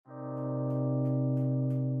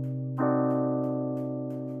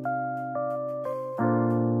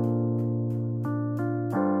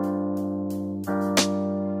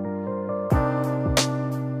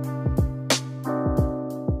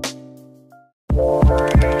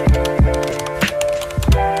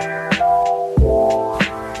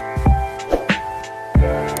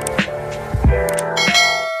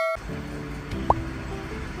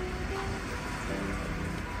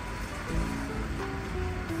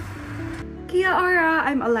Kia ora!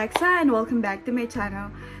 I'm Alexa and welcome back to my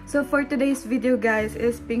channel. So for today's video guys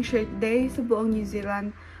is Pink Shirt Day sa buong New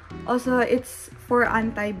Zealand. Also, it's for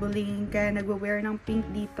anti-bullying kaya nagwe-wear ng pink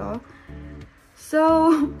dito.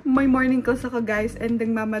 So, may morning class ako guys and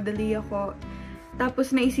nagmamadali ako.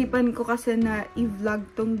 Tapos naisipan ko kasi na i-vlog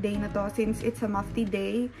tong day na to since it's a mufti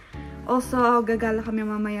day. Also, gagala kami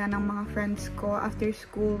mamaya ng mga friends ko after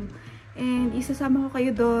school. And isasama ko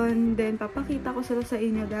kayo doon. Then, papakita ko sila sa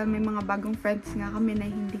inyo dahil may mga bagong friends nga kami na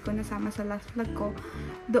hindi ko nasama sa last vlog ko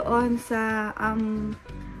doon sa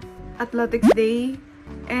Athletics Day.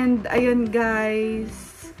 And, ayun guys,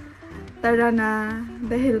 tara na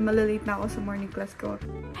dahil malalate na ako sa morning class ko.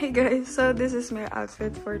 Hey guys, so this is my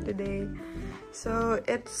outfit for today. So,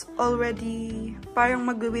 it's already parang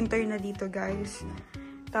mag-winter na dito guys.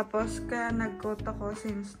 Tapos, kaya nag-coat ako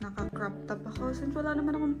since naka-crop top ako. Since wala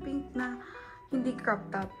naman akong pink na hindi crop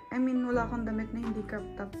top. I mean, wala akong damit na hindi crop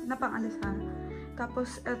top. Napang-alisan.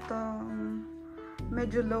 Tapos, itong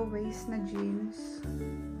medyo low-waist na jeans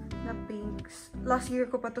na pinks. Last year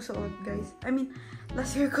ko pa to suot, guys. I mean,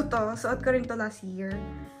 last year ko to. Suot ko rin to last year.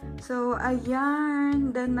 So,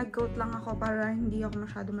 ayan. Then, nag-coat lang ako para hindi ako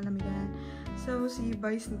masyado malamigan. So, see you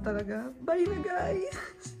guys na talaga. Bye na,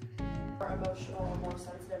 guys! More emotional, more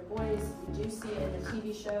sensitive boys. You do see it in the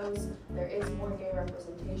TV shows. There is more gay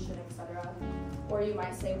representation, etc. Or you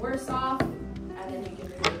might say worse off, and then you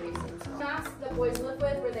give your reasons. Mask that boys live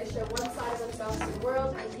with, where they show one side of themselves to the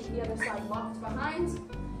world and keep the other side locked behind.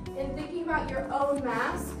 In thinking about your own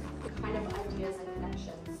mask, kind of ideas and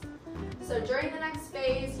connections. So during the next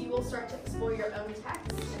phase, you will start to explore your own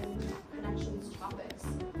texts and connections topics.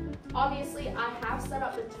 Obviously, I have set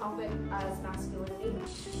up the topic as masculinity.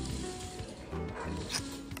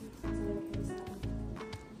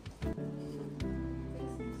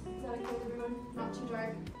 Not too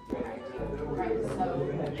dark. Right, so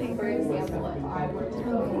for example, if I were to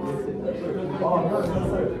go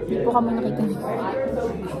Hindi po kami nakita niyo.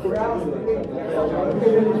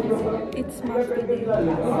 It's mufti day.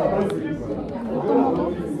 Ito mo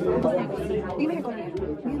ko? Hindi mo record yan.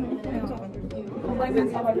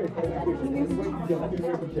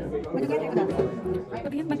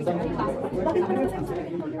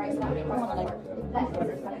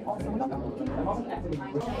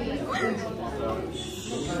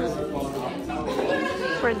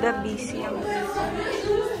 For the BC.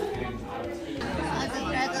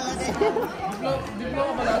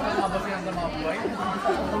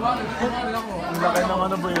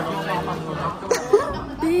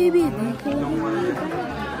 Baby,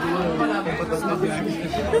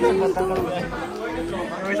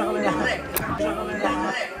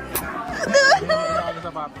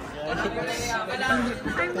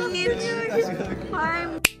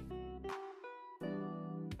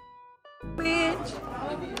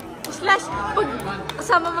 slash, pag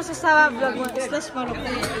kasama mo sa vlog mo, slash marok.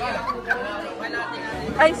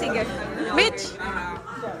 Ay, sige. Mitch!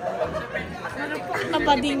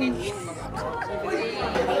 Napading.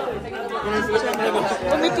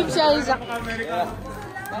 Umitim si Isaac.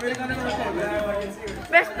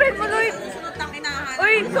 Best friend mo, Lloyd!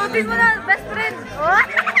 Uy, suotin mo na! Best friend!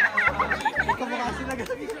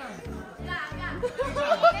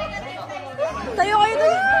 Tayo kayo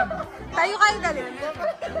dali! Tayo kayo dali!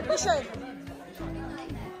 T-shirt!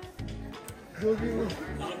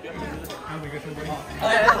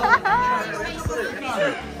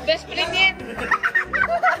 Best friend yan!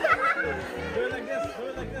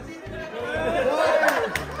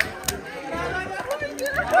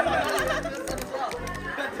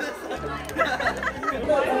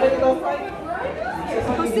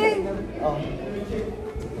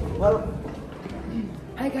 Well,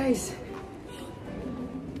 hi guys.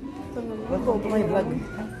 Welcome to my vlog.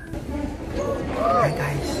 Hi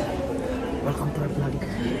guys. Welcome to our vlog.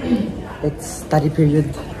 It's study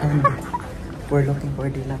period and we're looking for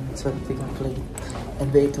Dylan so that we can play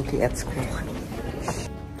NBA 2K at school.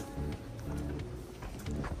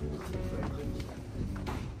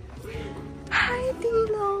 Hi,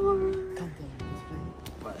 Dylan!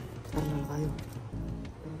 Tara na kayo.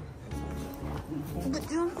 Ba't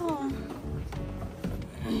yun ko?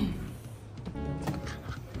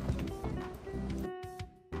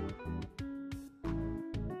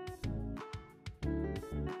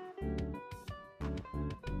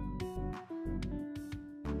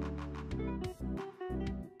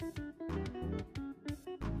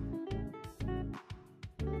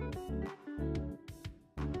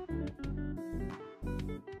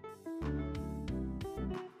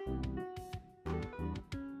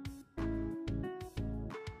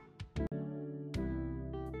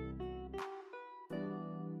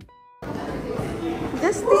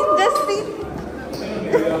 Justin!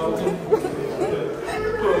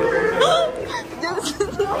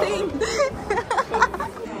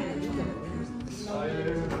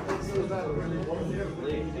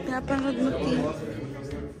 Napanood mo, T.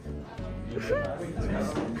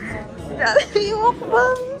 Jollibee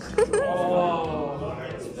mukbang.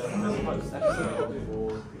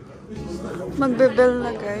 Magbebel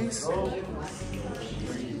na, guys.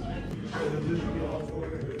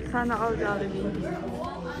 Sana all Jollibee.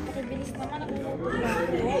 Bilis naman ako.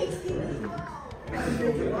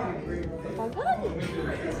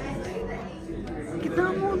 Kita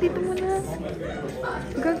mo, dito mo na.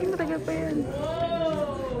 Gagi, matagal pa yan.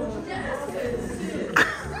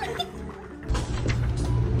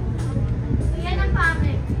 Yan ang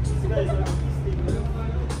pangit.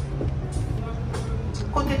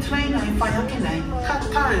 こてつらいないぱやけないか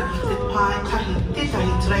かるきてぱいかひてたい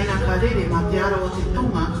つらいなかれれまてやろうてと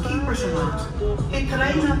がきんぱさなえつ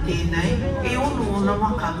らいなてないえおのな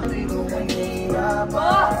まか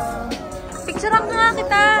Picturean nga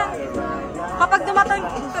kita. Kapag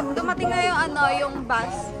dumating na yung ano, yung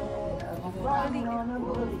bus.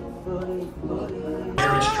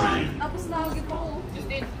 Tapos nahagip ako.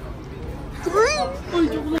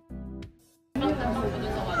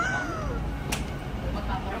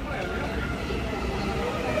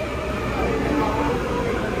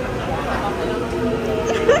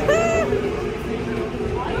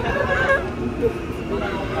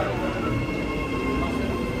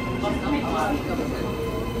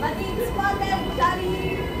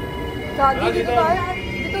 Gagi, dito tayo.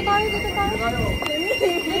 Dito tayo.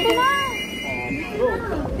 Dito na.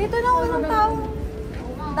 Dito na, walang tao.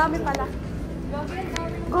 Ang dami pala.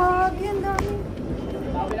 Gagi, ang dami.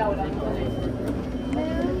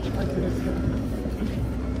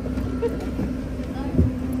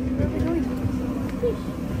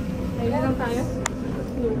 Ayun lang tayo.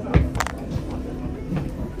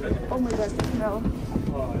 Oh my god, no.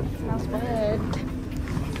 Smells bad.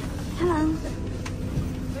 Hello.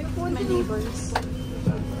 My neighbors.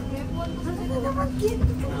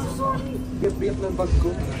 Gabriel ng bag ko.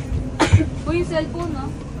 Uy, yung cellphone, no?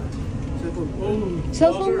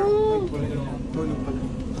 Cellphone mo!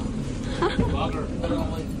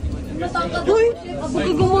 Uy! Baka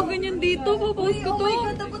gumaganyan dito. Papost ko to.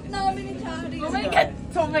 Dapat namin ni Chari. Oh my god!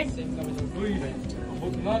 So my...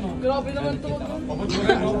 Grabe naman to.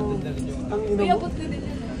 Uy, abot ko din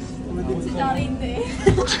yun. Si Chari hindi.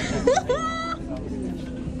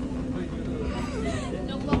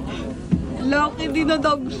 Lucky din na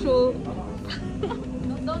dog show.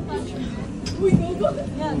 Don't touch me. Uy, go.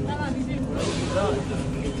 Yan, tama.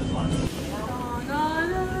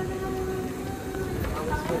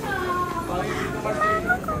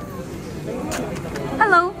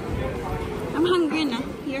 Hello. I'm hungry na.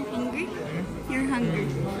 You're hungry? You're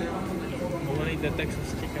hungry. I want to eat the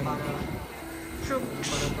Texas chicken. True.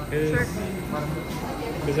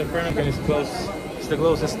 Because the Pernacan is close. It's the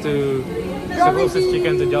closest to. It's the closest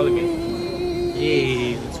chicken to Jollibee.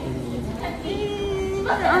 Yay! Let's go.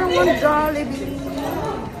 I want Jollibee.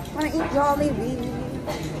 Wanna eat Jollibee.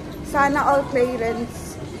 Sana all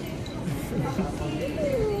clearance.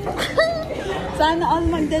 Sana all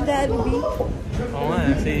magda-Jollibee. Oo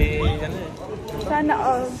nga, si ano eh. Sana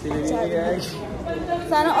all. Jollibee.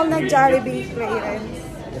 Sana all nag-Jollibee clearance.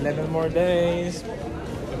 11 more days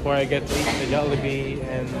before I get to eat the Jollibee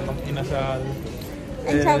and inasal.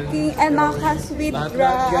 And choking and maka-sweet Lahat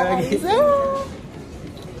rice. gagi.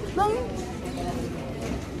 Bang.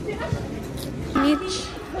 Mitch.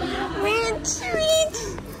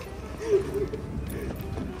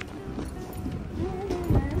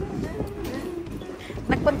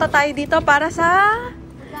 Nagpunta tayo dito para sa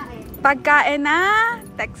pagkain na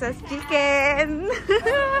Texas chicken.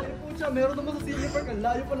 Meron naman sa Silver Park. Ang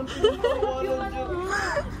layo pa ng pinakawalan dyan.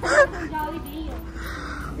 Jollibee.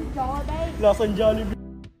 Lasang Jollibee.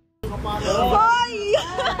 Hoy!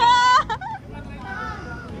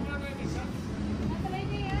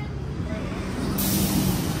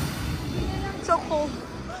 So cold.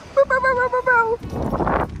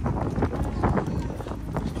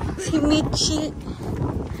 Si Michi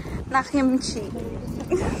na kimchi.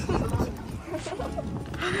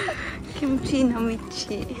 Kimchi na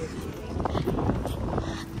Michi.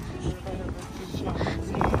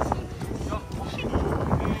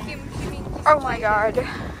 Oh my god.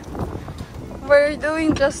 We're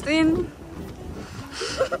doing Justin.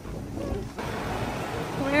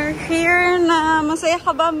 We're here na. Masaya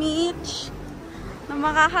ka ba, Mitch? Na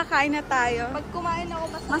makakakain na tayo. Pag kumain ako,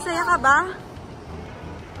 Masaya ka ba?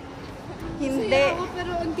 Hindi.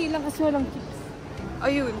 pero unti lang kasi walang chips.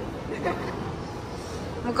 Ayun.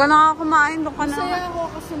 Huwag ka na kumain. Doon ka na. Masaya ako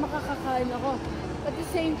kasi makakakain ako. At the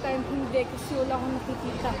same time, hindi kasi wala akong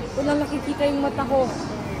nakikita. Walang nakikita yung mata ko.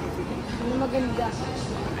 Ano maganda.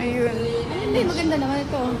 Ayun. Hindi, maganda naman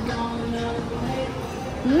ito.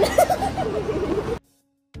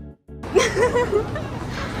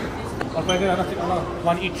 Or pwede na,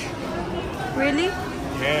 one each. Really?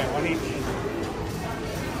 Yeah, one each.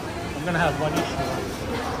 I'm gonna have one each.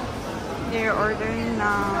 They're ordering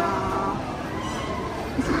now.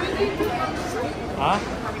 Huh?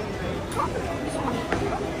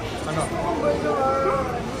 Ano?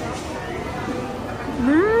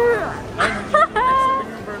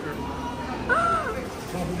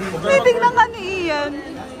 Titignan ka ni Ian.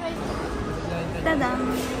 Tadam.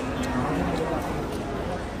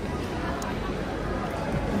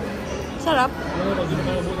 Sarap.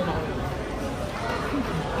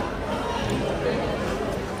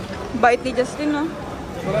 Bait ni Justin, no?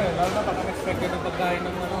 Wala eh, lalo na pag unexpected ng pagkain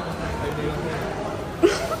ng ano, idea mo.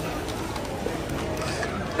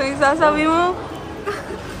 Ito yung sasabi mo.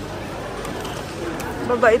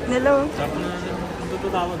 Babait nila, oh. Sarap na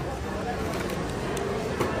tututawag.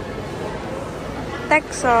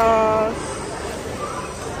 Texas.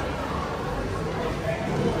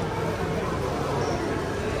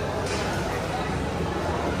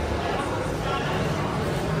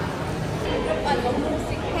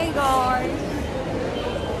 Hey guys.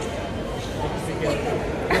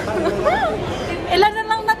 Ilan na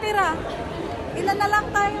lang natira? Ilan na lang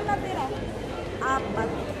tayo natira? 4.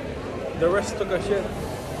 The rest took a shit.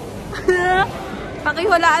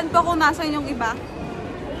 Pakihulaan po kung nasan yung iba.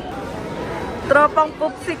 Tropang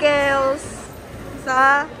popsicles.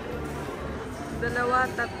 1, 2, 3,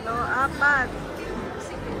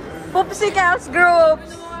 4. Popsicles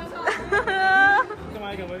groups.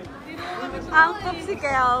 Kumain ka ba? Ang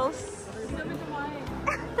popsicles.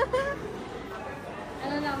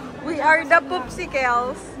 We are the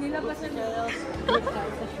popsicles.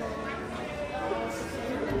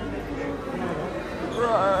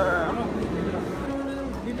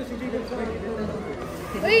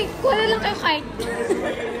 Uy, kuha na lang kayo kite.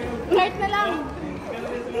 Kite na lang.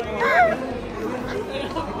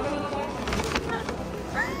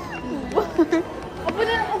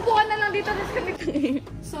 Upo ka na lang dito.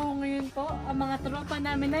 So, ngayon po, ang mga tropa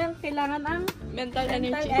namin na yung kailangan ang mental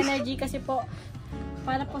energy kasi po,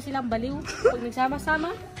 para po silang baliw pag nagsama-sama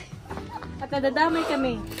at nadadamay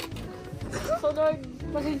kami. So, Lord,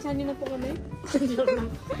 pasensya niyo na po kami.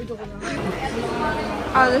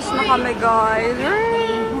 Alis na kami, guys.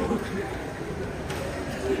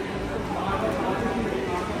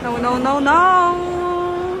 No, no, no, no.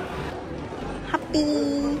 Happy.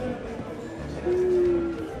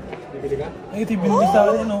 Ay, ito binili sa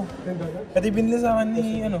akin, ano? Ito binili sa akin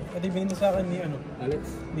ni, ano? Ito binili sa akin ni, ano? Alex?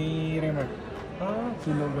 Ni Raymar. Ah,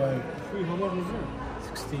 sino ba? Uy, how much is it?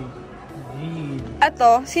 60.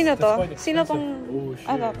 Ito, sino to? Sino tong,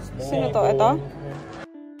 ano? Sino to? Ito?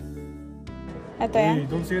 Ito yan? Hey,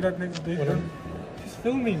 don't say that next day. She's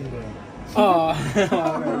filming there. Ah.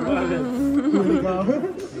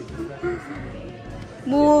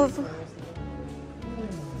 Move.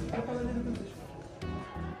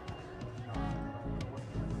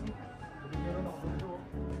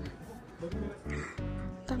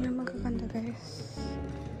 Dami magaganda, guys.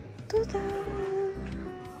 Tada!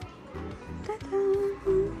 Tada!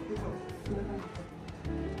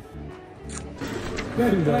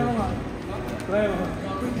 Try mo nga. Try mo.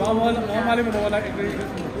 Baka mali mo mawala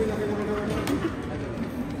ingredients mo.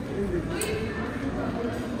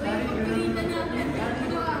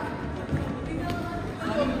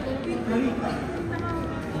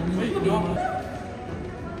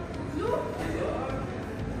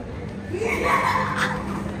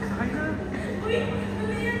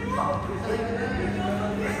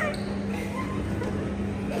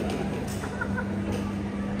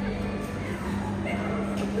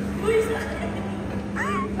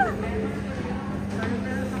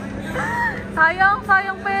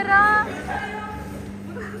 Sayang pera.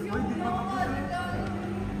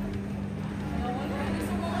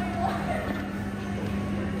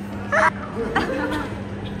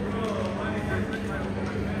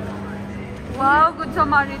 Wow, good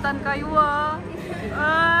Samaritan kayo, ah.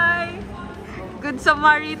 Ay, good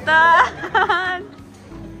Samaritan.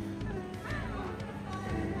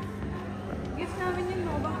 Gift namin yun,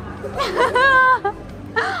 no?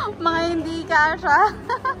 Mga hindi kasha.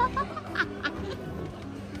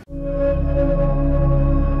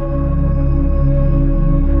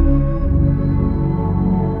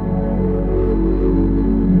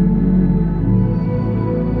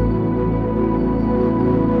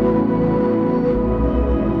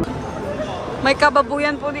 May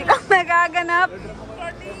kababuyan po dito nagaganap.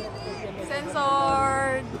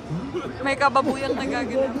 Censored. May kababuyan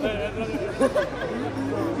nagaganap.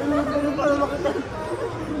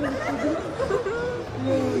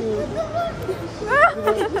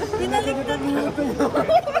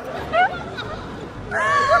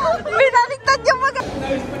 Binaliktad yung mga...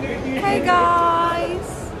 Hey guys!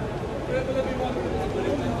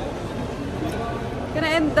 Gonna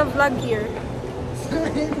end the vlog here.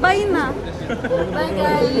 Bye na! Bye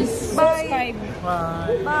guys! Bye! Subscribe!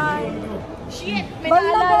 Bye! Bye! Shit! May Bye na!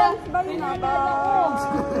 naalala! Bye na! Bye!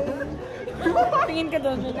 Tingin ka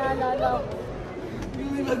doon, may naalala ako.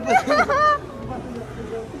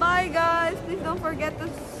 Bye guys! Please don't forget to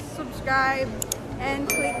subscribe and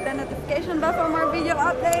click the notification bell for more video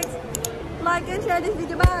updates. Like and share this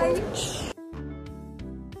video. Bye!